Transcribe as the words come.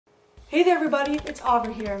Hey there everybody, it's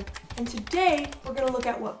Aubrey here, and today we're going to look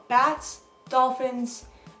at what bats, dolphins,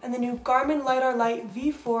 and the new Garmin LIDAR-Lite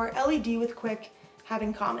V4 LED with Qwiic have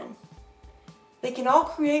in common. They can all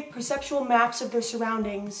create perceptual maps of their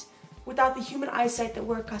surroundings without the human eyesight that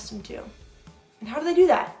we're accustomed to. And how do they do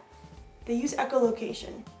that? They use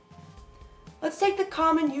echolocation. Let's take the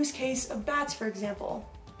common use case of bats for example.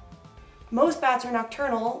 Most bats are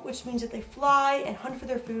nocturnal, which means that they fly and hunt for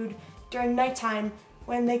their food during nighttime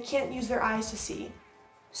when they can't use their eyes to see.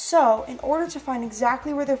 So, in order to find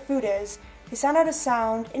exactly where their food is, they sound out a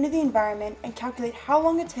sound into the environment and calculate how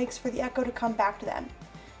long it takes for the echo to come back to them.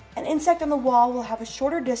 An insect on the wall will have a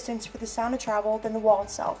shorter distance for the sound to travel than the wall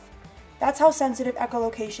itself. That's how sensitive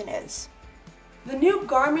echolocation is. The new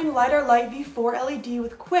Garmin LIDAR-Lite V4 LED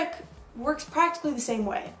with Qwiic works practically the same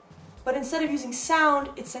way, but instead of using sound,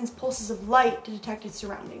 it sends pulses of light to detect its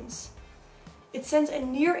surroundings. It sends a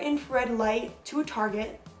near-infrared light to a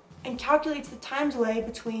target and calculates the time delay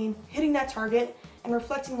between hitting that target and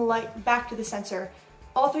reflecting the light back to the sensor,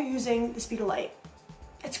 all through using the speed of light.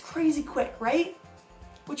 It's crazy quick, right?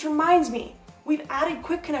 Which reminds me, we've added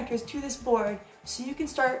quick connectors to this board so you can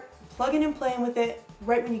start plugging and playing with it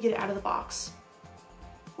right when you get it out of the box.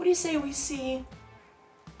 What do you say we see,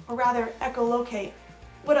 or rather echolocate,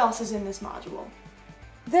 what else is in this module?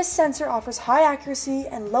 This sensor offers high accuracy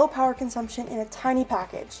and low power consumption in a tiny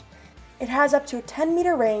package. It has up to a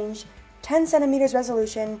 10-meter range, 10 centimeters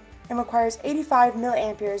resolution, and requires 85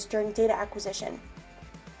 milliamperes during data acquisition.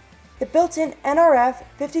 The built-in NRF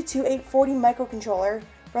 52840 microcontroller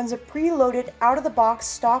runs a preloaded out-of-the-box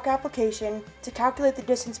stock application to calculate the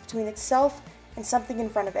distance between itself and something in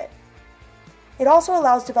front of it. It also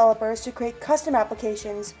allows developers to create custom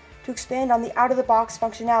applications to expand on the out-of-the-box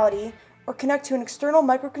functionality or connect to an external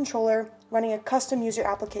microcontroller running a custom user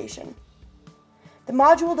application. The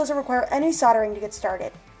module doesn't require any soldering to get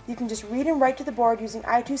started. You can just read and write to the board using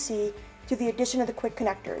I2C through the addition of the quick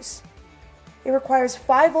connectors. It requires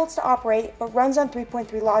 5 volts to operate but runs on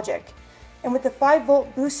 3.3 logic. And with the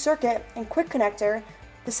 5-volt boost circuit and quick connector,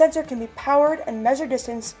 the sensor can be powered and measure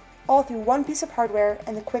distance all through one piece of hardware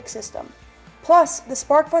and the Qwiic system. Plus, the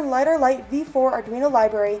SparkFun LIDAR-Lite V4 Arduino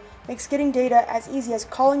library makes getting data as easy as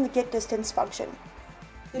calling the get distance function.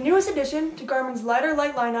 The newest addition to Garmin's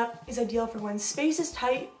LIDAR-Lite lineup is ideal for when space is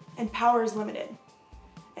tight and power is limited.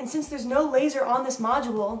 And since there's no laser on this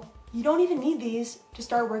module, you don't even need these to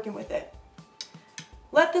start working with it.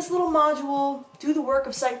 Let this little module do the work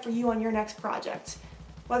of sight for you on your next project,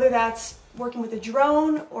 whether that's working with a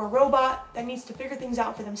drone or a robot that needs to figure things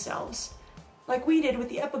out for themselves, like we did with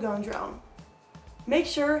the Epigone drone. Make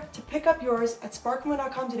sure to pick up yours at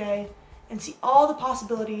SparkFun today and see all the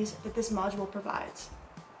possibilities that this module provides.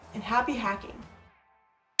 And happy hacking!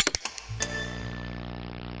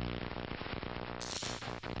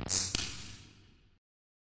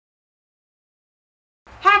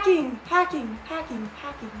 Hacking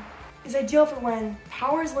is ideal for when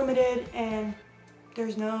power is limited and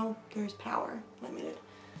there's power limited.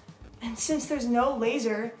 And since there's no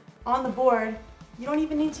laser on the board, you don't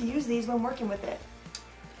even need to use these when working with it.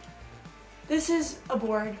 This is a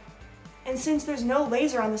board, and since there's no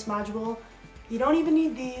laser on this module, you don't even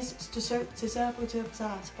need these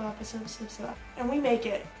and we make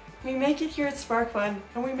it. We make it here at SparkFun,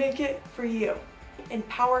 and we make it for you. And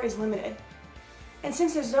power is limited. And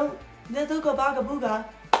since there's no baga booga,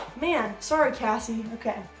 man, sorry Cassie,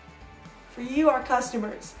 okay. For you, our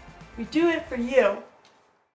customers, we do it for you.